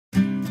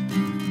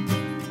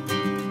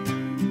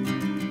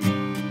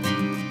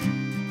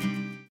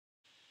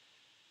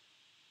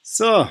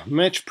So,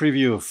 match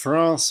preview,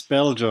 France,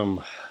 Belgium.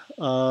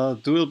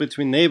 Duel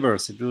between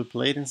neighbors. It will be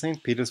played in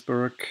St.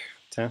 Petersburg,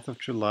 10th of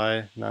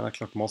July, 9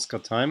 o'clock Moscow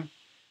time,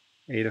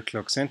 8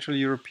 o'clock Central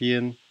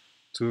European,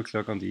 2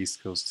 o'clock on the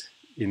East Coast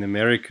in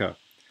America.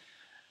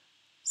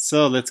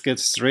 So, let's get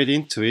straight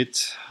into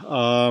it.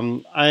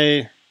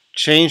 I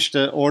changed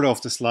the order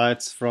of the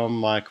slides from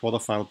my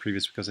quarterfinal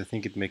previews because I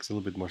think it makes a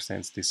little bit more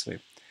sense this way.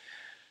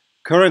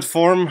 Current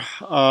form.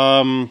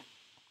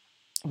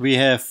 We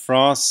have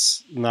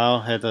France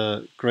now had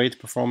a great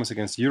performance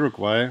against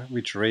Uruguay,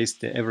 which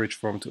raised the average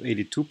form to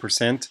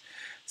 82%.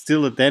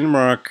 Still, the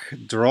Denmark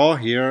draw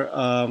here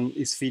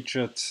is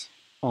featured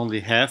only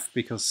half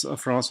because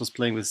France was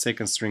playing with a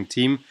second string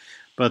team,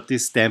 but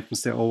this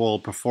dampens their overall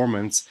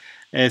performance,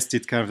 as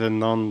did kind of a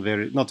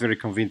not very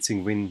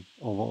convincing win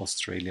over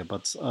Australia.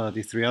 But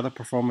the three other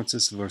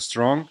performances were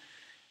strong,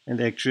 and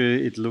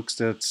actually it looks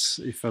that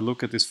if I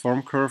look at this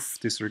form curve,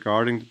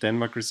 disregarding the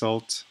Denmark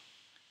result,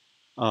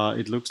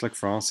 it looks like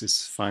France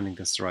is finding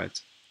their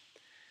stride.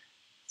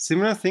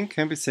 Similar thing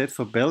can be said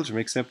for Belgium,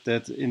 except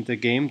that in the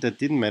game that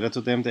didn't matter to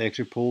them, they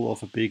actually pulled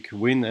off a big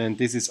win, and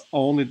this is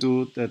only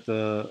due that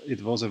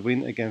it was a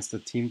win against a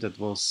team that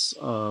was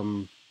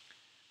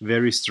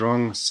very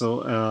strong.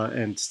 So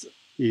and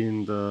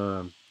in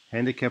the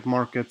handicap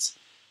markets,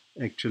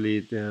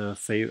 actually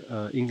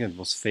England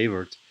was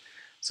favored.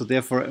 So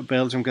therefore,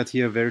 Belgium got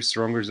here a very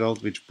strong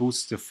result, which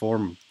boosts the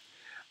form.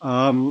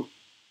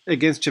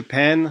 Against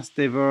Japan,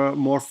 they were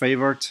more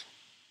favored,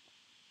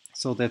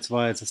 so that's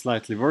why it's a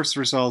slightly worse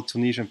result.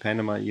 Tunisia and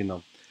Panama,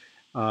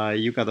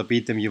 you gotta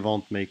beat them, you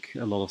won't make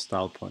a lot of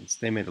style points.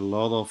 They made a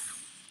lot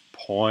of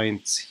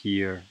points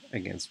here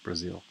against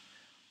Brazil.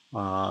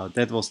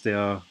 That was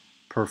their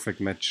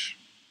perfect match.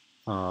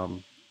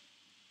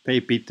 They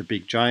beat the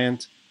big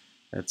giant.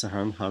 That's a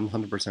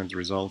 100%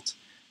 result,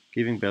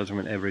 giving Belgium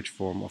an average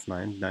form of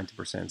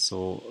 90%.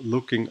 So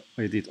looking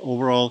at it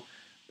overall,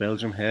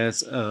 Belgium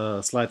has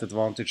a slight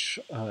advantage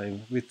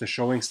with the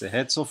showings they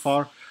had so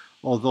far,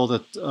 although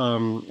that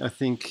I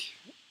think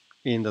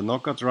in the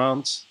knockout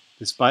rounds,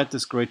 despite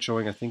this great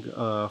showing, I think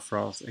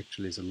France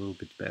actually is a little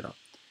bit better.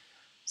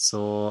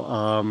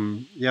 So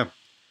yeah,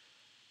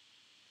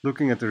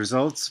 looking at the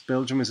results,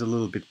 Belgium is a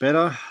little bit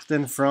better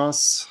than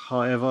France.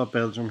 However,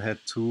 Belgium had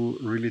two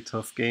really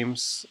tough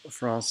games.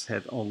 France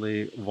had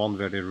only one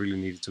where they really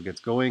needed to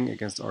get going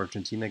against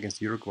Argentina.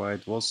 Against Uruguay,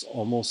 it was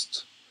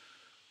almost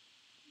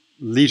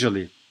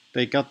leisurely.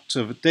 They got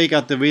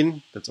the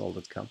win. That's all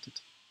that counted.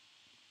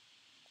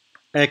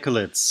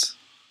 Accolades.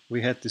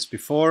 We had this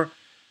before.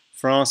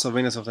 France are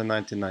winners of the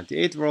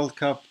 1998 World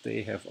Cup.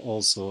 They have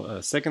also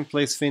a second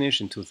place finish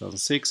in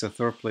 2006, a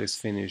third place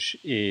finish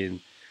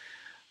in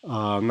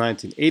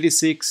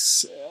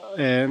 1986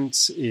 and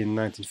in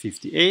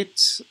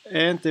 1958.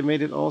 And they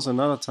made it also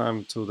another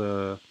time to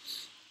the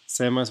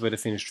semis where they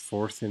finished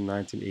fourth in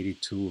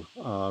 1982,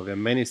 where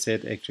many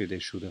said actually they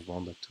should have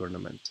won the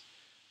tournament.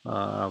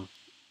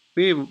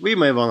 We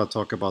may want to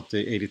talk about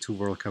the 82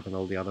 World Cup and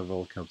all the other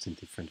World Cups in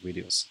different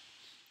videos.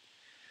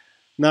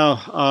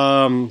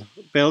 Now,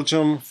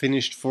 Belgium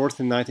finished fourth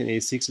in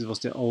 1986. It was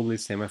the only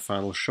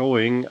semi-final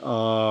showing.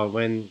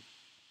 When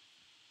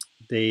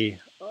they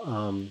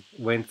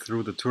went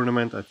through the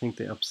tournament, I think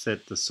they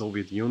upset the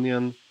Soviet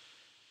Union,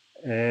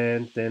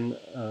 and then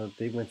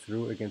they went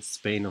through against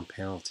Spain on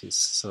penalties.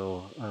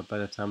 So by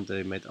the time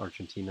they met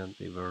Argentina,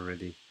 they were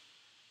already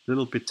a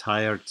little bit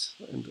tired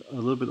and a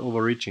little bit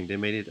overreaching. They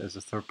made it as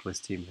a third place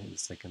team in the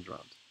second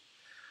round.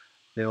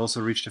 They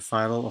also reached the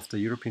final of the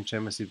European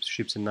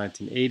Championships in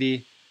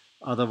 1980.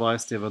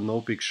 Otherwise, there were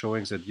no big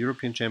showings at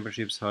European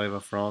Championships.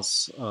 However,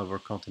 France were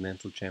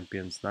continental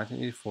champions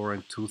 1984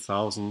 and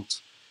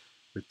 2000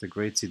 with the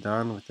great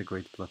Zidane, with the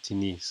great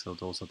Platini. So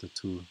those are the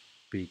two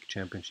big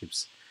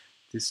championships.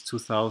 This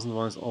 2000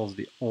 one is also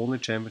the only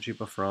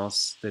championship of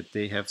France that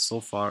they have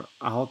so far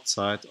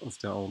outside of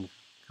their own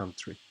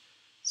country.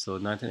 So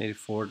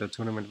 1984, the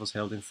tournament was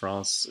held in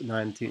France.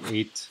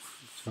 1998,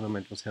 the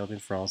tournament was held in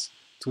France.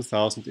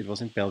 2000, it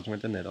was in Belgium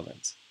and the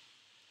Netherlands.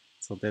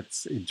 So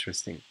that's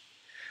interesting.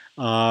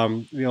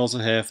 We also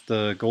have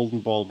the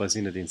Golden Ball by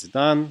Zinedine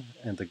Zidane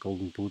and the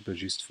Golden Boot by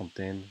Just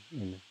Fontaine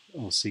in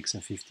 06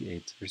 and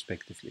 58,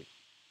 respectively.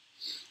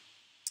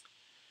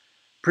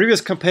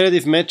 Previous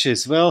competitive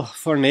matches. Well,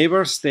 for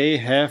neighbors, they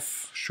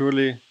have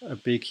surely a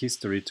big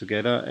history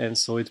together, and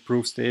so it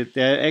proves there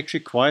are actually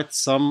quite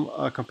some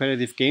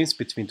competitive games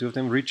between two of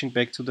them, reaching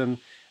back to the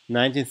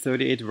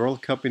 1938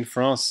 World Cup in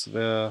France,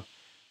 where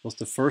was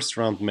the first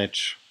round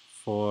match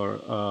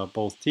for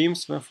both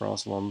teams, where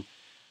France won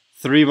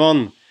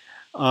 3-1.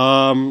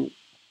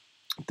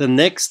 The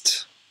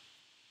next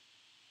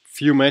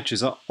few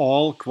matches are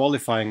all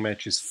qualifying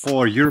matches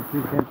for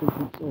European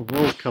Championships or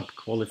World Cup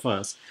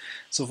qualifiers.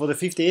 So for the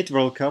 58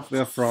 World Cup,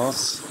 where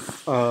France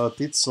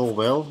did so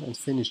well and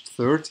finished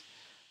third,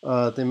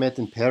 they met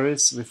in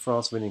Paris with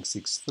France winning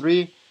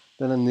 6-3,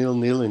 then a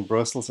 0-0 in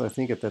Brussels. I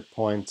think at that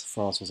point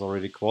France was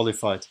already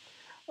qualified.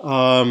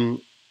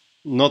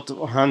 Not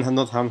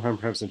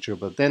 100% sure,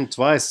 but then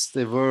twice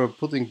they were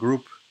put in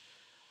group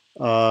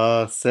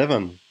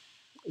 7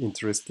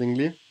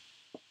 interestingly.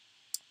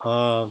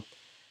 Uh,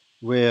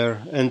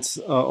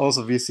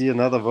 also we see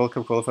another World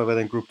Cup qualifier where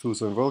they're in Group 2.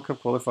 So in World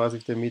Cup qualifiers,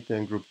 if they meet, they're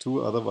in Group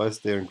 2. Otherwise,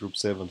 they're in Group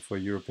 7 for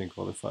European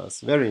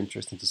qualifiers. Very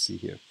interesting to see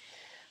here.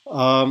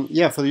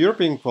 Yeah, for the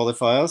European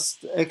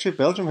qualifiers, actually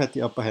Belgium had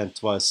the upper hand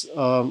twice,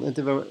 and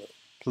they were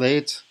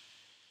played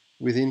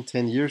within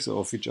 10 years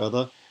of each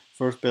other.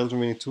 First Belgium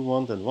winning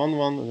 2-1, then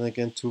 1-1, and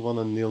again 2-1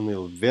 and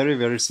 0-0. Very,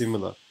 very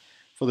similar.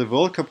 For the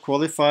World Cup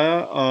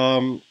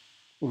qualifier,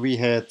 we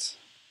had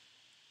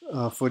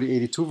for the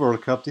 '82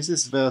 World Cup, this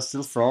is where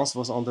still France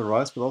was on the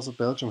rise, but also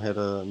Belgium had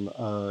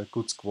a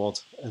good squad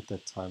at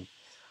that time.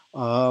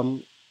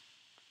 Um,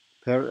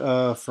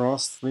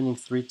 France winning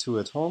 3-2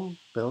 at home,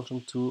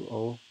 Belgium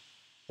 2-0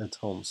 at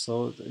home.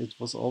 So it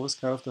was always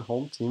kind of the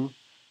home team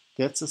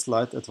gets a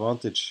slight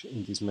advantage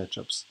in these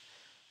matchups.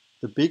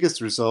 The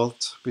biggest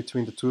result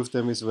between the two of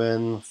them is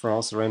when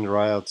France ran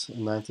riot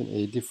in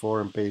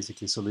 1984 and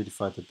basically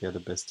solidified that they're the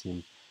best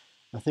team.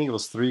 I think it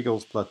was 3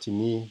 goals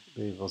Platini.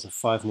 It was a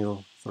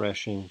 5-0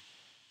 thrashing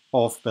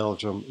of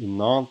Belgium in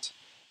Nantes.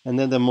 And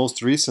then the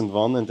most recent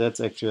one, and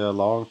that's actually a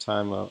long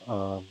time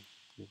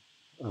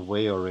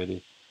away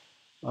already,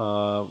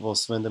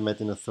 was when they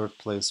met in a third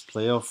place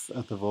playoff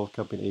at the World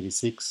Cup in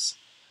 '86.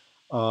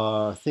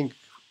 I think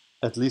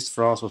at least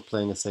France was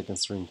playing a second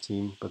string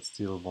team, but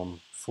still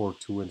won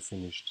 4-2 and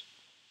finished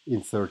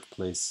in third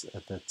place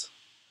at that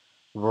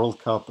World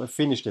Cup. A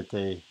finish that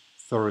they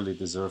thoroughly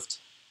deserved,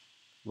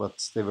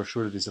 but they were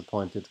surely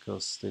disappointed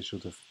because they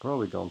should have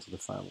probably gone to the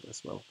final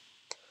as well.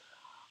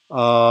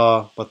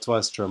 But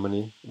twice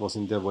Germany was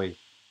in their way.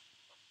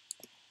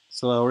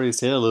 So I already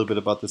said a little bit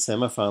about the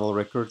semi-final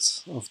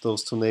records of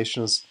those two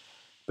nations.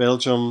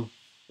 Belgium,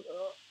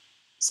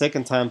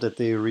 second time that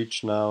they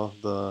reach now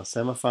the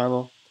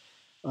semi-final.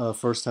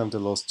 First time they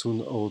lost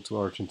 2-0 to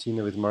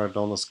Argentina with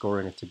Maradona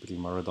scoring a typically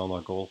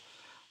Maradona goal.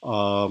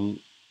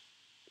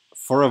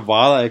 For a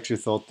while, I actually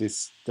thought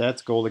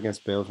that goal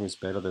against Belgium is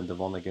better than the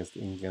one against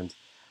England.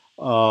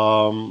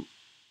 I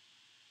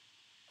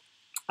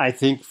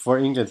think for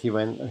England, he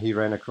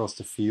ran across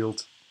the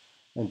field,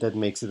 and that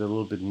makes it a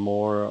little bit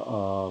more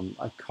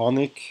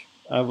iconic,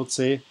 I would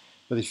say.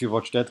 But if you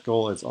watch that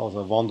goal, it's also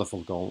a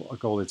wonderful goal. A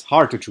goal it's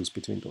hard to choose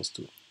between those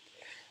two.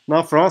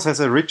 Now France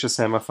has a richer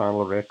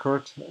semi-final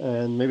record,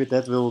 and maybe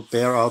that will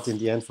bear out in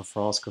the end for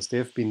France because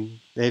they've been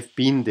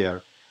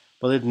there,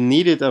 but it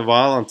needed a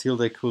while until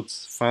they could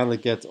finally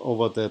get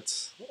over that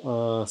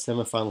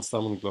semi-final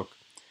stumbling block.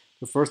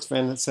 The first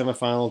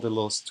semi-final they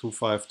lost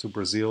 2-5 to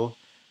Brazil,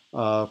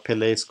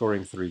 Pelé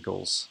scoring 3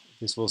 goals.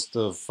 This was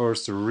the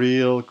first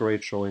real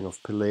great showing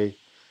of Pelé.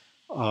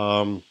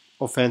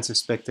 Offensive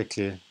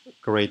spectacle,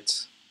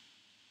 great,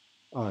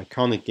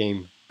 iconic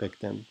game back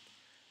then.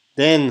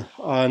 Then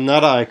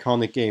another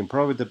iconic game,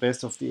 probably the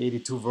best of the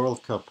 '82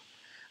 World Cup.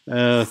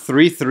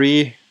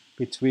 3-3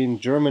 between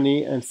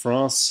Germany and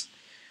France.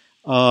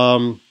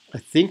 I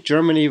think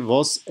Germany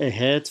was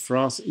ahead,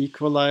 France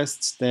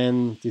equalized.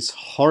 Then this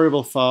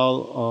horrible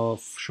foul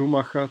of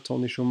Schumacher,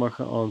 Tony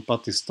Schumacher on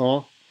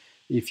Battiston.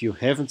 If you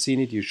haven't seen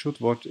it, you should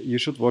watch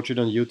it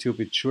on YouTube.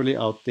 It's surely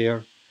out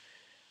there.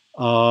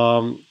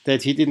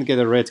 That he didn't get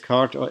a red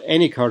card or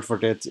any card for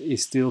that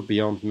is still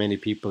beyond many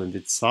people, and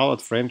it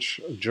soured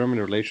French-German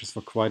relations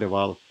for quite a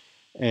while.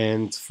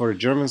 And for a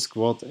German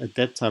squad at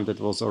that time, that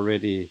was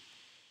already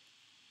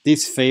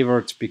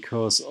disfavored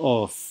because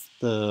of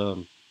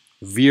the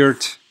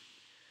weird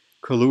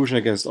collusion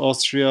against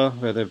Austria,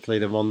 where they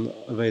played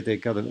where they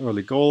got an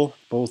early goal.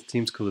 Both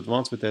teams could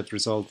advance with that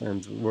result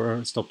and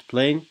were stopped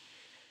playing.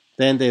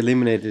 Then they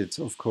eliminated,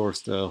 of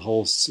course, the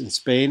hosts in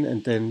Spain,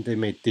 and then they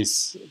made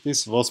this.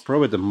 This was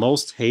probably the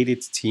most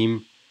hated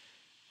team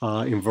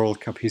in World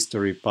Cup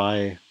history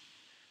by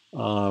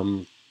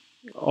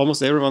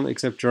almost everyone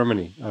except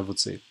Germany, I would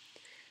say.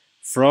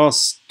 France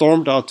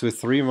stormed out to a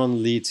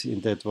 3-1 lead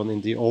in that one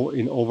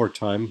in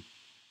overtime,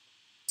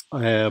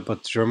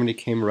 but Germany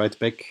came right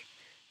back,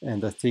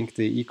 and I think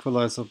the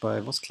equalizer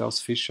was Klaus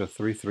Fischer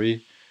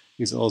 3-3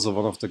 is also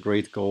one of the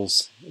great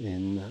goals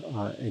in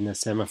a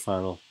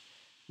semifinal.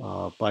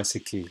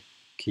 Bicycle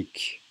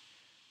kick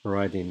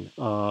right in.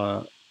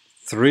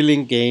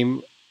 Thrilling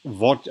game.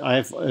 What I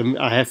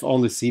have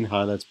only seen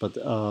highlights, but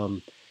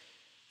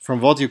from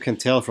what you can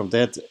tell from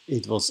that,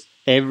 it was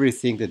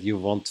everything that you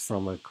want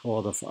from a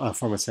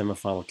from a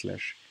semifinal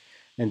clash.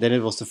 And then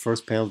it was the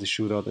first penalty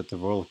shootout at the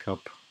World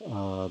Cup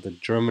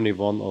that Germany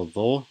won,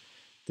 although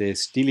the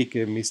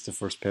Stilicke missed the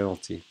first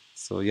penalty.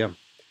 So yeah,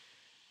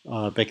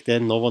 back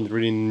then no one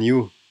really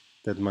knew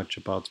that much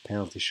about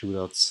penalty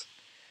shootouts.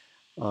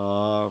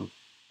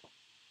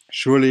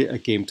 Surely a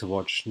game to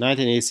watch.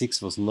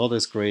 1986 was not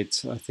as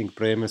great. I think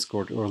Bremen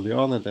scored early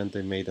on, and then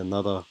they made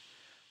another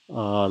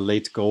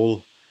late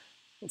goal.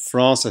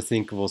 France, I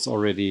think, was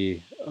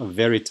already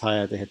very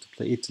tired. They had to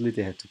play Italy,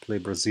 they had to play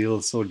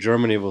Brazil. So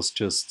Germany was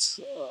just,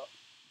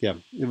 yeah,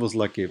 it was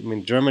lucky. I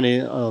mean,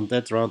 Germany on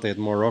that round, they had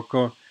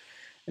Morocco,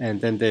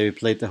 and then they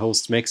played the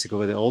host Mexico,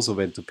 where they also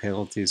went to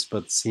penalties,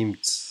 but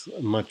seemed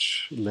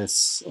much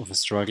less of a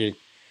struggle.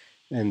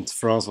 And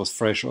France was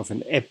fresh off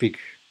an epic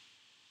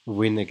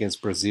win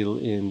against Brazil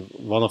in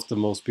one of the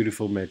most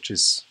beautiful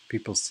matches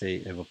people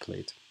say ever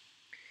played.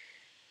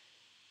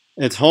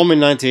 At home in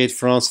 '98,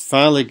 France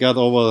finally got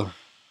over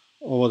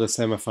the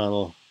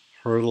semifinal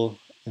hurdle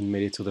and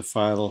made it to the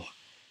final.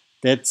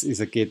 That's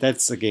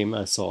a game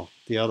I saw.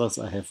 The others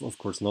I have, of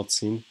course, not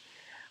seen.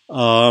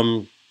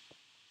 Um,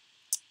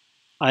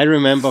 I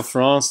remember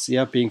France,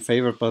 yeah, being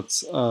favored,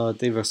 but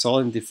they were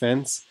solid in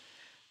defense.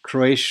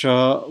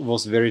 Croatia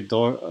was very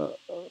dogged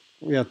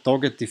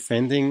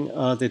defending.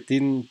 They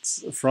didn't.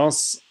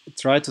 France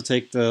tried to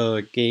take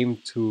the game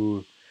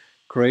to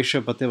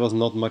Croatia, but there was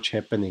not much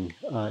happening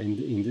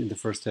in the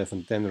first half.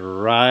 And then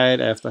right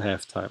after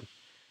halftime,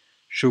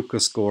 Schuka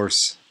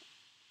scores,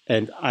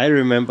 and I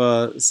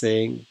remember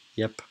saying,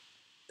 "Yep,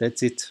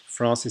 that's it.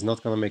 France is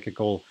not going to make a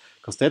goal,"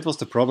 because that was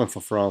the problem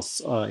for France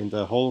in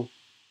the whole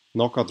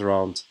knockout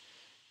round.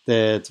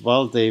 That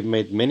while they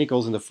made many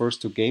goals in the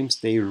first two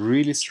games, they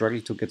really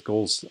struggled to get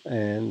goals.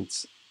 And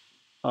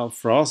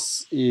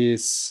France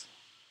is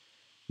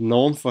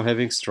known for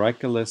having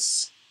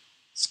strikerless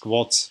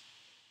squads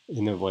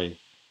in a way.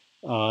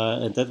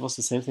 And that was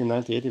the same thing in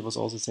 '98. It was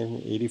also the same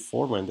in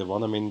 '84 when they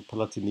won. I mean,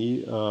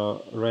 Palatini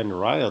ran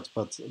riot,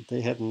 but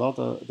they had not.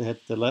 They had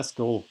the last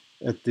goal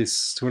at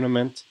this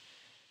tournament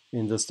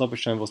in the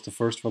stoppage time was the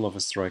first one of a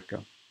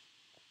striker.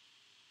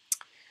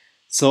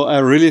 So I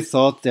really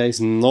thought there is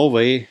no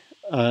way.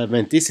 I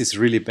mean, this is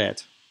really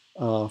bad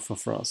for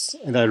France,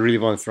 and I really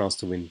wanted France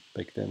to win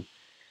back then.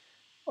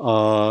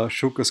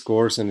 Schuka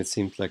scores, and it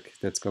seemed like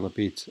that's gonna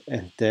be it.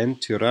 And then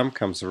Thuram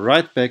comes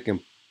right back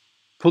and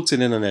puts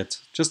it in the net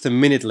just a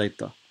minute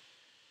later.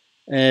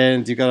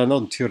 And you gotta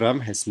know,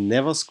 Thuram has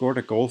never scored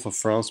a goal for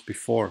France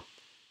before.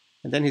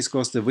 And then he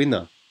scores the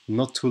winner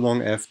not too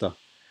long after.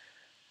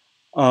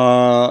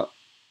 Uh,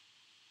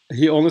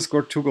 he only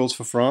scored 2 goals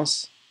for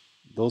France.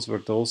 Those were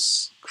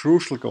those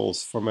crucial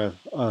goals from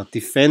a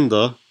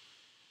defender,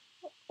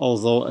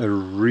 although a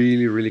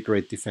really, really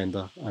great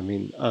defender. I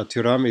mean,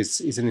 Thuram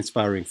is an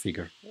inspiring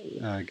figure.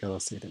 I gotta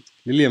say that.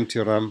 Lilian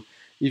Thuram,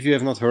 if you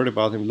have not heard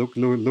about him,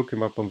 look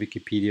him up on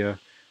Wikipedia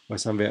or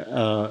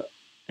somewhere.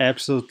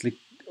 Absolutely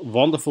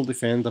wonderful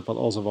defender, but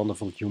also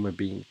wonderful human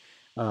being.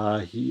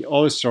 He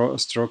always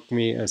struck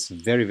me as a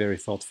very, very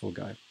thoughtful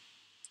guy.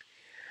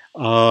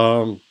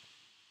 Um,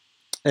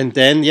 and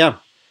then, yeah,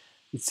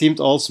 it seemed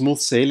all smooth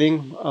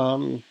sailing.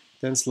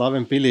 Then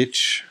Slaven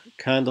Bilic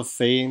kind of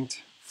feigned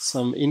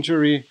some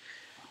injury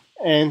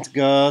and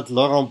got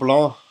Laurent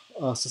Blanc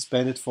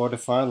suspended for the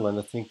final. And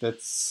I think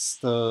that's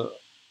the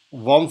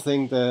one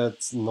thing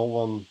that no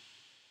one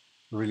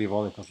really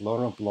wanted, because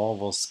Laurent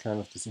Blanc was kind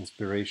of this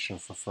inspiration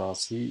for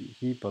France.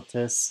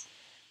 Barthez,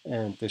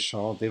 and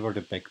Deschamps, they were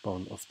the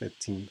backbone of that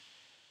team.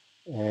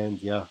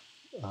 And yeah,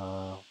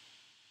 uh,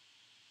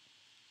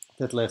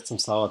 that left some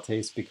sour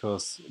taste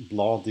because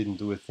Blanc didn't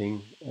do a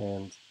thing.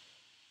 And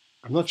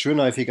I'm not sure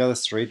now if he got a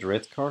straight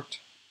red card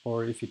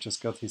or if he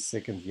just got his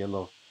second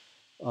yellow.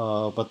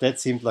 But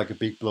that seemed like a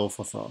big blow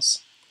for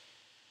France.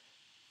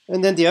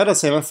 And then the other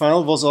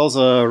semifinal was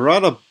also a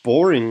rather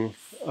boring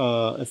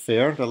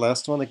affair, the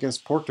last one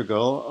against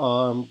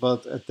Portugal.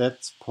 But at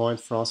that point,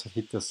 France had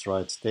hit their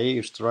stride.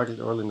 They struggled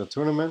early in the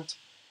tournament,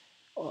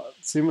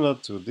 similar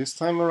to this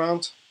time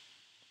around.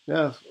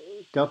 Yeah,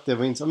 got their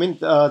wins. I mean,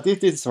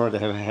 this one they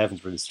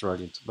haven't really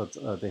struggled, but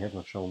they have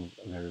not shown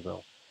very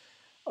well.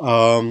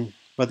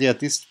 But yeah, at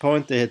this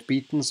point, they had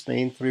beaten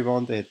Spain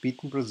 3-1. They had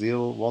beaten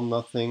Brazil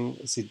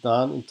 1-0.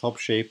 Zidane in top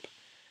shape.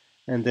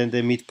 And then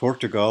they meet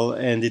Portugal,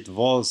 and it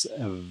was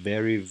a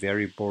very,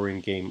 very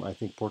boring game. I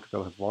think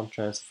Portugal had one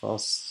chance.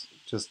 France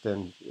just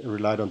then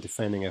relied on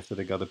defending after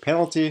they got a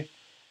penalty.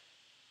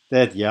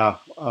 That, yeah,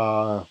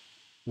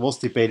 was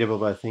debatable,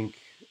 but I think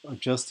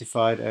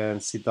justified.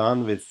 And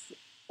Zidane, with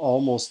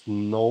almost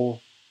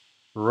no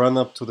run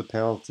up to the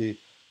penalty,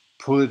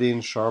 pull it in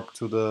sharp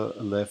to the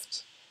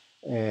left.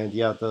 And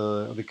yeah,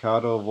 the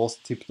Ricardo was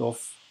tipped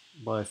off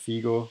by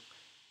Figo.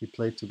 He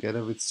played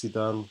together with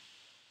Zidane.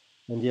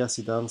 And yeah,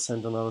 Zidane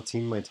sent another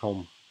teammate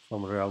home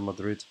from Real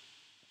Madrid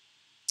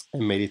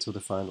and made it to the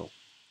final.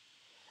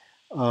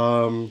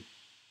 Um,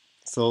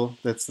 so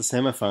that's the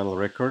semi-final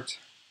record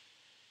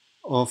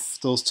of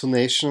those two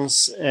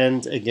nations.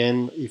 And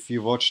again, if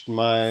you watched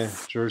my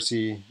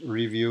jersey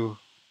review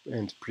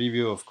and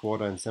preview of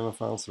quarter and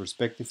semifinals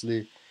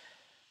respectively,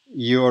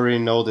 you already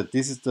know that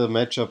this is the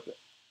matchup.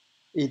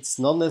 It's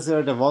not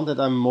necessarily the one that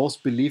I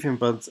most believe in,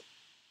 but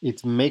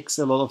it makes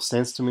a lot of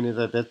sense to me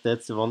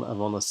that's the one I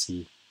want to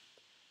see.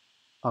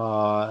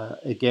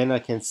 Again, I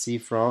can see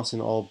France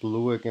in all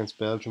blue against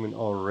Belgium in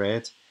all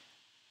red.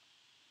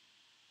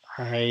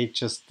 I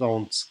just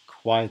don't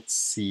quite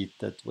see it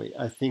that way.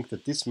 I think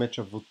that this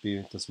matchup would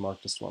be the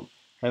smartest one.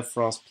 Have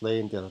France play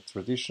in their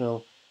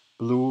traditional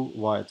blue,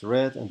 white,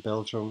 red, and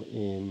Belgium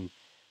in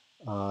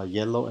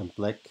yellow and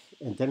black.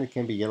 And then it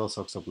can be yellow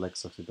socks or black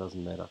socks, it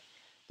doesn't matter.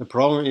 The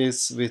problem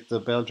is with the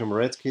Belgium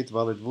red kit,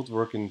 while it would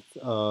work in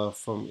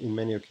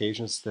many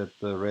occasions, that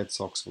the red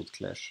socks would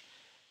clash.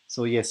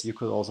 So yes, you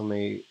could also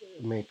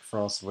make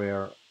France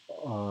wear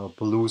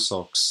blue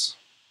socks,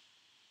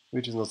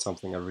 which is not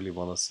something I really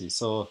want to see.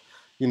 So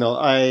You know,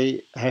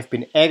 I have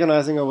been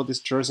agonizing over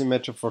this jersey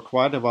matchup for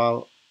quite a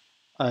while.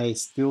 I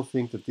still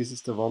think that this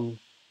is the one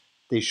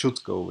they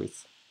should go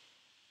with.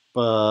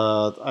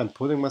 But I'm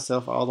putting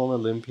myself out on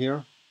a limb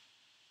here,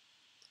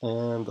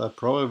 and I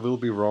probably will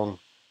be wrong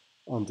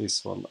on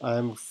this one.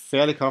 I'm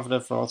fairly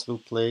confident France will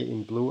play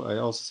in blue. I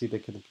also see they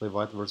can play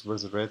white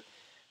versus red.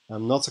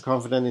 I'm not so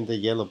confident in the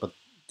yellow, but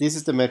this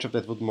is the matchup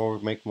that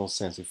would make more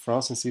sense. If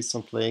France insists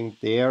on playing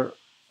their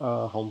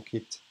home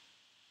kit,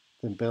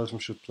 then Belgium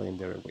should play in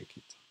their away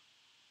kit.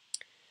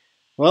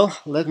 Well,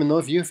 let me know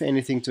if you have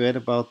anything to add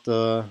about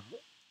the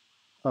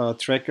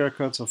track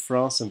records of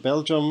France and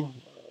Belgium,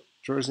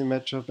 jersey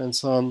matchup, and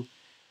so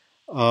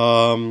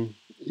on.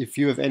 If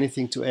you have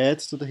anything to add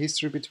to the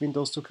history between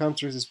those two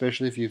countries,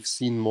 especially if you've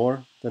seen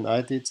more than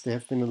I did. There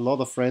have been a lot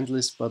of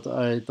friendlies, but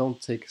I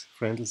don't take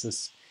friendlies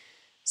as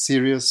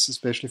serious,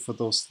 especially for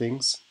those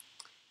things.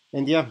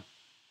 And yeah,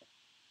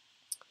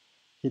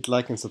 hit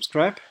like and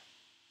subscribe,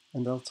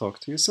 and I'll talk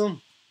to you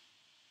soon.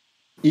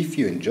 If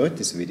you enjoyed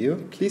this video,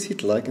 please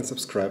hit like and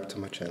subscribe to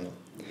my channel.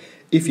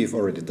 If you've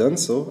already done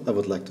so, I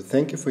would like to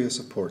thank you for your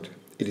support.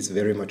 It is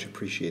very much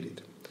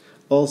appreciated.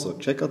 Also,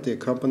 check out the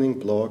accompanying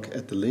blog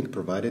at the link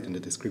provided in the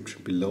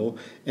description below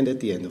and at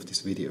the end of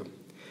this video.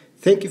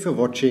 Thank you for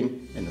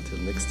watching, and until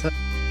next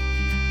time.